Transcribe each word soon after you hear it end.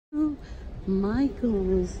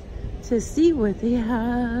Michael's to see what they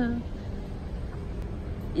have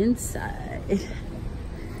inside.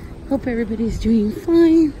 Hope everybody's doing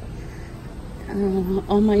fine.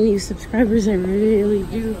 All my new subscribers, I really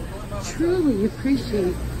do truly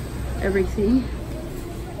appreciate everything.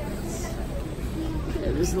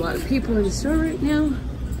 There's a lot of people in the store right now.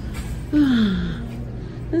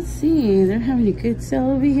 Let's see, they're having a good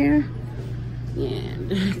sale over here.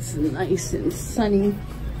 And it's nice and sunny.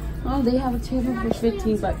 Oh, they have a table for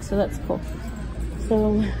 15 bucks, so that's cool.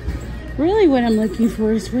 So, really what I'm looking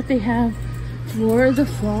for is what they have for the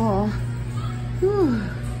fall. Whew.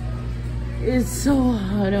 It's so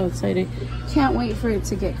hot outside. I can't wait for it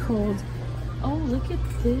to get cold. Oh, look at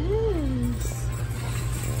this.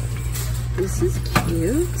 This is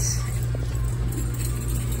cute.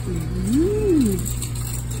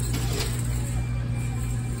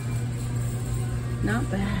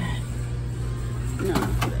 Not bad. No,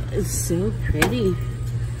 it's so pretty.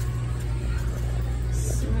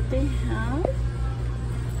 See what they have.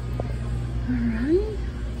 Alright.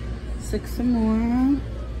 Let's look some more.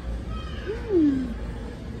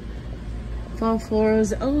 Fall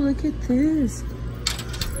florals. Oh, look at this.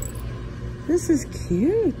 This is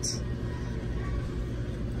cute.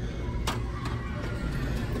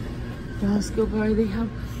 Roscoe Bar, they have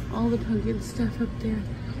all the pumpkin stuff up there.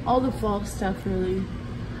 All the fall stuff, really.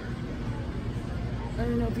 I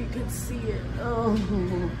don't know if you could see it. Oh,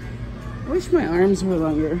 I wish my arms were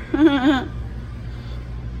longer.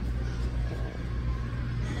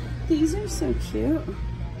 These are so cute.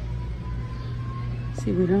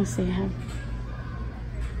 See what else they have.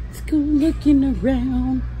 Let's go looking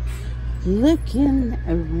around. Looking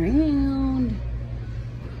around.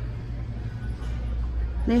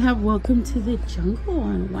 They have Welcome to the Jungle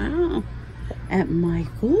on. Wow. At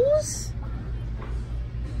Michael's.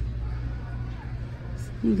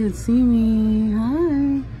 You can see me.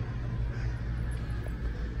 Hi.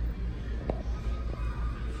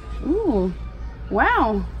 Ooh.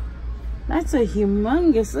 Wow. That's a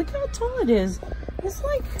humongous. Look how tall it is. It's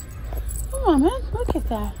like, come on, man. Look at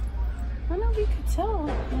that. I don't know if you could tell,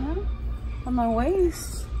 you know, on my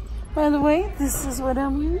waist. By the way, this is what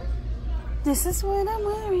I'm wearing. This is what I'm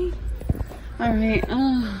wearing. All right.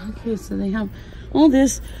 Okay, so they have all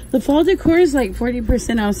this. The fall decor is like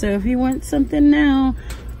 40% off. So if you want something now,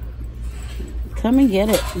 come and get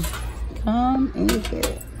it. Come and get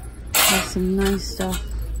it. There's some nice stuff.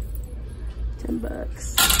 10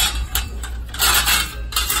 bucks.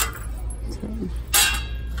 10.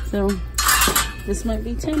 So this might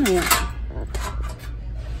be 10 or what?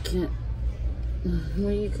 Can't.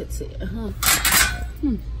 Well, you could see it, huh?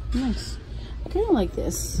 Nice. I kind of like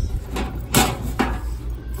this.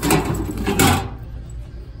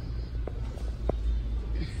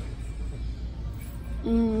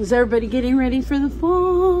 Is everybody getting ready for the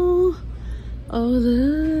fall? Oh,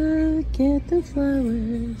 look at the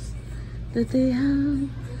flowers that they have.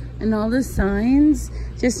 And all the signs.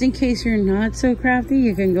 Just in case you're not so crafty,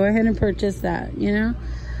 you can go ahead and purchase that, you know?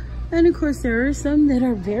 And of course, there are some that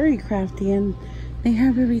are very crafty and they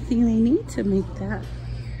have everything they need to make that.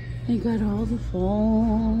 They got all the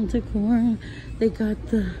fall decor. They got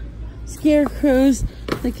the scarecrows.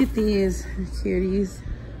 Look at these cuties.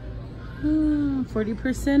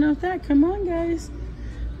 40% off that. Come on, guys.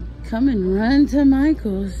 Come and run to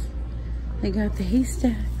Michael's. They got the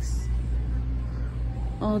haystacks.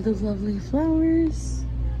 All the lovely flowers.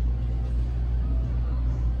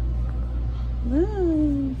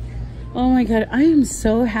 Whoa. Oh my God, I am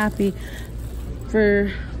so happy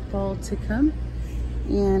for fall to come.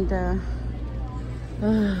 And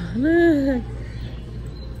look.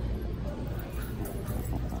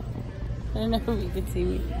 I don't know if you can see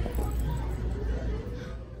me.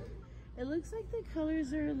 It looks like the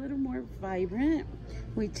colors are a little more vibrant,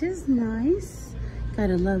 which is nice.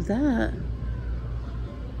 Gotta love that.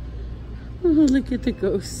 Oh, look at the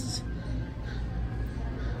ghost.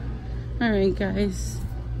 All right, guys.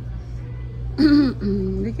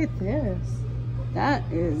 Look at this. That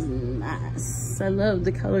is nice. I love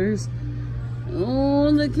the colors. Oh,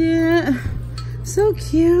 look at, so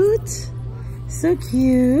cute. So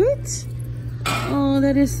cute. Oh,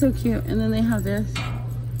 that is so cute. And then they have this.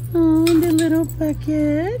 Oh, the little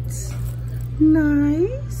bucket.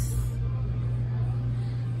 Nice.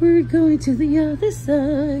 We're going to the other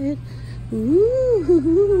side.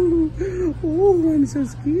 Ooh. Oh, I'm so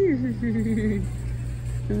scared.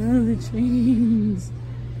 Oh, the trains.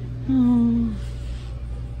 Oh.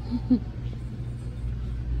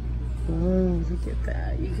 Oh, look at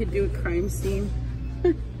that. You could do a crime scene.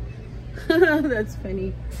 That's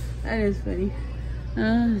funny. That is funny.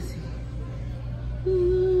 Let's see.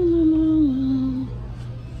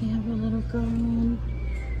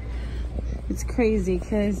 it's crazy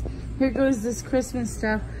because here goes this Christmas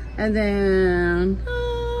stuff, and then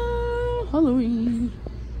Halloween.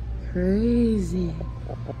 Crazy.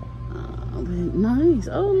 Oh, but nice.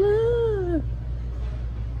 Oh, look.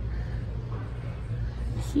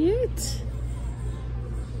 Cute.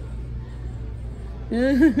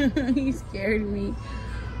 He scared me.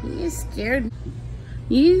 You scared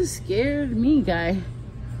me, guy.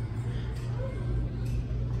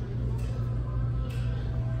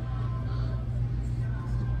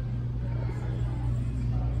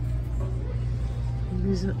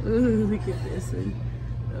 Ooh, look at this one.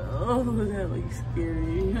 Oh, that looks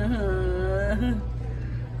scary.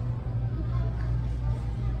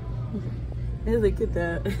 Hey, look at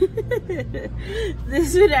that.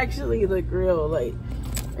 This would actually look real, like,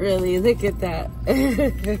 really, look at that.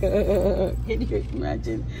 Can you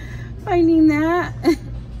imagine finding that?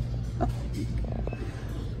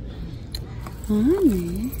 Oh,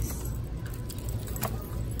 nice.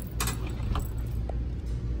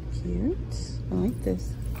 Cute. I like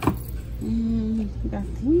this. And we got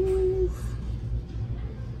these.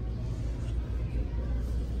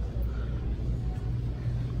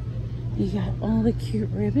 You got all the cute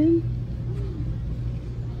ribbon.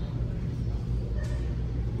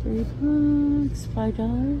 $3,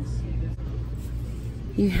 $5.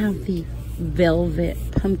 You have the velvet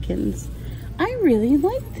pumpkins. I really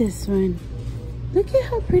like this one. Look at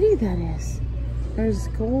how pretty that is. There's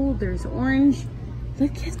gold, there's orange.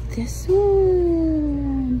 Look at this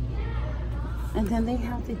one. And then they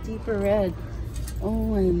have the deeper red.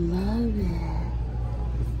 Oh, I love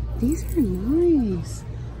it. These are nice.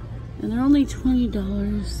 And they're only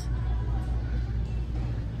 $20.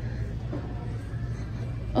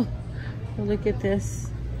 Oh, look at this.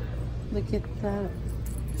 Look at that.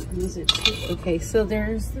 Is it two? Okay, so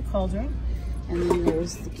there's the cauldron. And then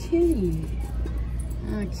there's the kitty.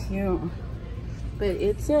 Oh, cute. But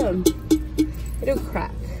it's, it'll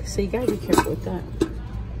crack. So you gotta be careful with that.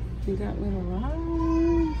 We got little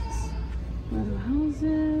rocks, little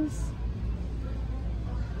houses.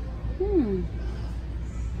 Then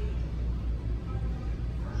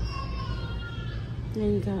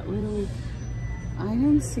you got little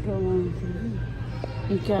items to go along with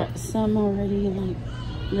it. You got some already, like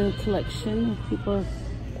little collection of people are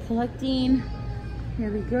collecting.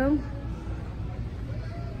 Here we go.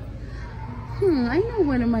 I know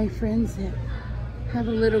one of my friends that have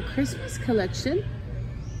a little Christmas collection.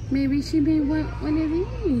 Maybe she may want one of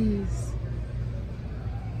these.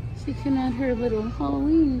 She can add her little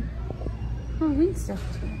Halloween stuff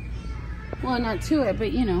to it. Well, not to it,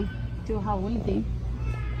 but you know, do a Halloween thing.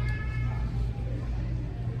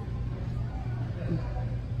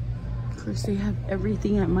 Of course, they have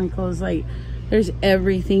everything at Michael's. Like, there's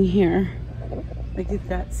everything here. Look at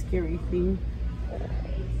that scary thing.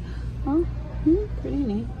 Oh, pretty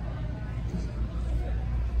neat.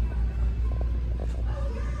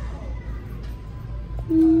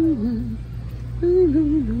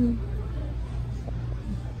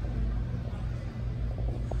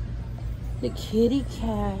 The kitty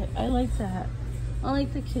cat. I like that. I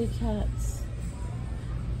like the kitty cats.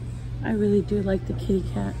 I really do like the kitty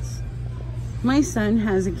cats. My son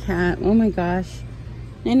has a cat. Oh my gosh.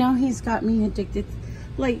 I know he's got me addicted.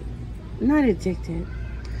 Like, not addicted.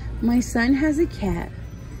 My son has a cat.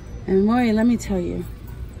 And boy, let me tell you.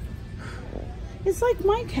 It's like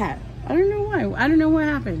my cat. I don't know why. I don't know what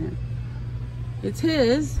happened. It's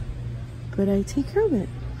his, but I take care of it.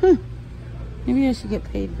 Huh. Maybe I should get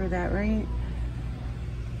paid for that, right?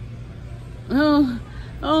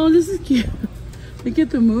 Oh, this is cute. Look at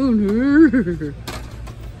the moon.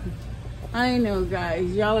 I know,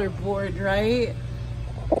 guys. Y'all are bored, right?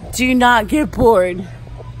 Do not get bored.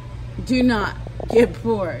 Do not get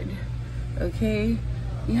bored. Okay?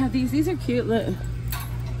 You have these. These are cute. Look.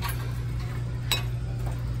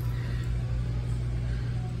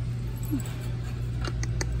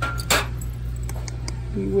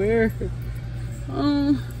 Beware.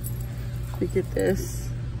 Oh, look at this.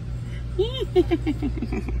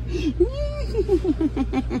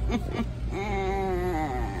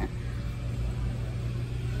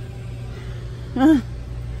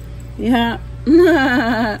 Yeah.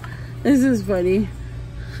 This is funny.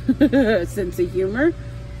 Sense of humor.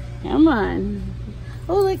 Come on.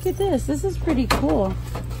 Oh, look at this. This is pretty cool.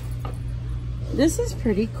 This is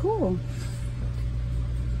pretty cool.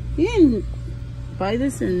 You can buy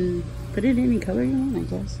this and put it any color you want, I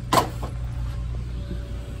guess.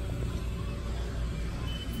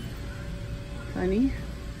 Funny.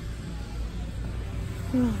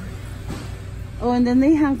 Oh, and then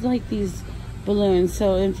they have like these balloons,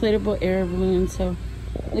 so inflatable air balloons. So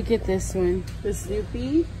look at this one, the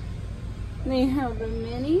Snoopy. They have the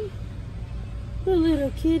Minnie, the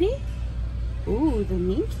little kitty. Ooh, the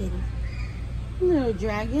mean kitty. Little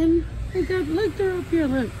dragon. Look, they're up here,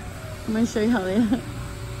 look. I'm gonna show you how they look.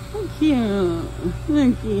 How cute.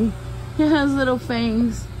 Looky. It has little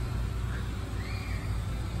fangs.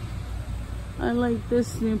 I like this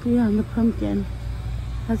Snoopy on the pumpkin.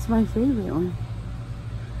 That's my favorite one.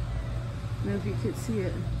 I don't know if you could see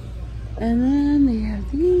it. And then they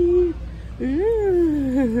have these.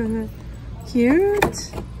 Ooh,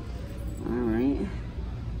 cute. Alright.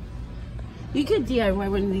 You could DIY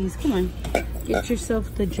one of these. Come on. Get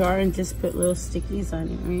yourself the jar and just put little stickies on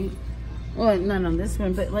it, right? Well, not on this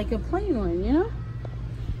one, but like a plain one, you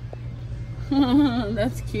know?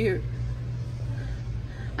 That's cute.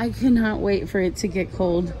 I cannot wait for it to get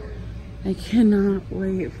cold. I cannot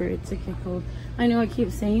wait for it to get cold. I know I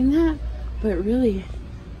keep saying that, but really,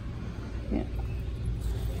 yeah.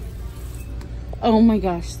 Oh my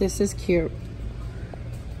gosh, this is cute.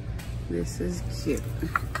 This is cute.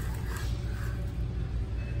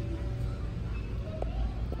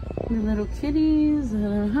 The little kitties, the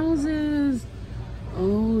little houses.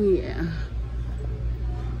 Oh yeah.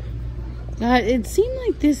 God, it seemed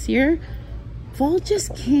like this year, fall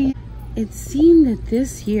just came. It seemed that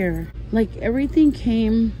this year, like everything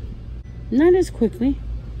came not as quickly,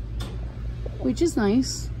 which is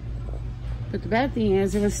nice. But the bad thing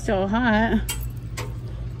is it was still hot.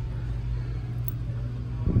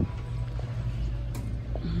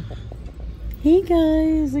 Hey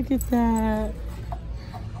guys, look at that.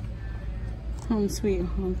 Home sweet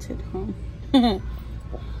haunted home.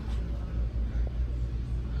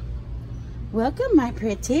 Welcome, my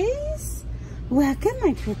pretties. Welcome,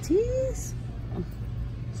 my pretties. Oh,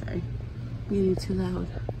 sorry, getting too loud.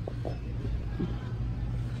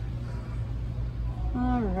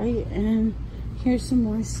 All right, and here's some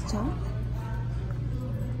more stuff.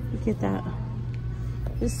 Look at that.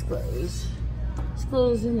 This glows. This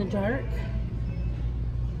glows in the dark.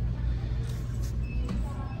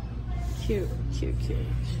 Cute, cute, cute.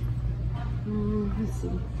 Let's see.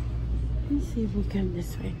 Let's see if we come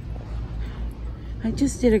this way. I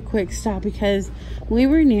just did a quick stop because we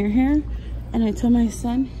were near here, and I told my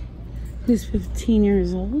son, who's 15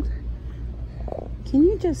 years old, can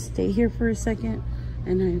you just stay here for a second?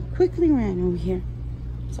 And I quickly ran over here.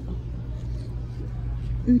 So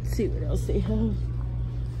let's see what else they have.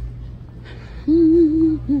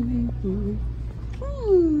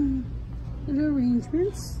 Little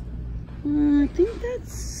arrangements. I think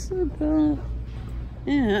that's about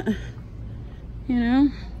it. You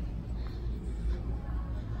know,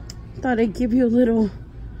 thought I'd give you a little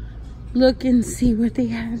look and see what they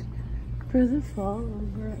had for the fall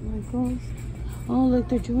over at Michael's. Oh, look,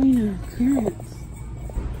 they're doing a clearance,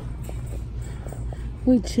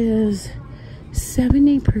 which is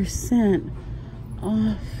 70%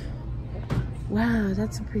 off. Wow,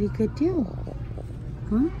 that's a pretty good deal,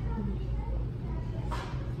 huh?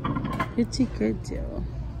 It's a good deal.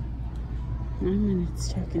 I'm gonna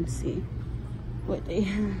check and see what they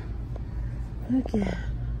have. Look at,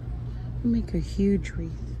 make a huge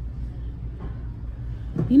wreath.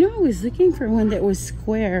 You know, I was looking for one that was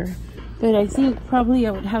square, but I think probably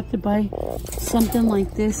I would have to buy something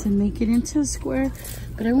like this and make it into a square.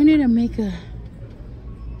 But I wanted to make a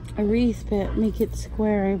wreath, but make it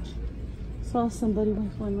square. I saw somebody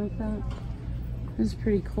with one like that. It was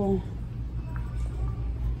pretty cool.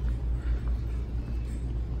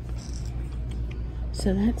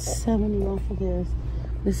 So that's 70 off of this.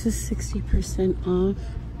 This is 60% off,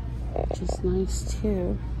 which is nice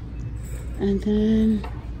too. And then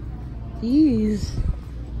these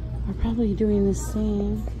are probably doing the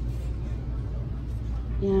same.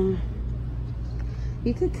 Yeah.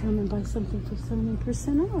 You could come and buy something for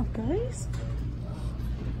 70% off, guys.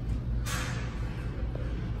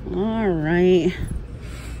 All right.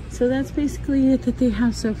 So that's basically it that they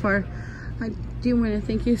have so far. I do want to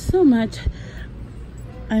thank you so much.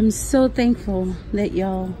 I'm so thankful that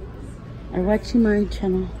y'all are watching my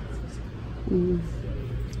channel.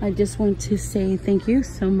 I just want to say thank you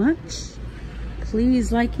so much.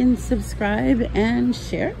 Please like and subscribe and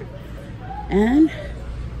share. And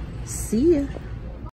see ya.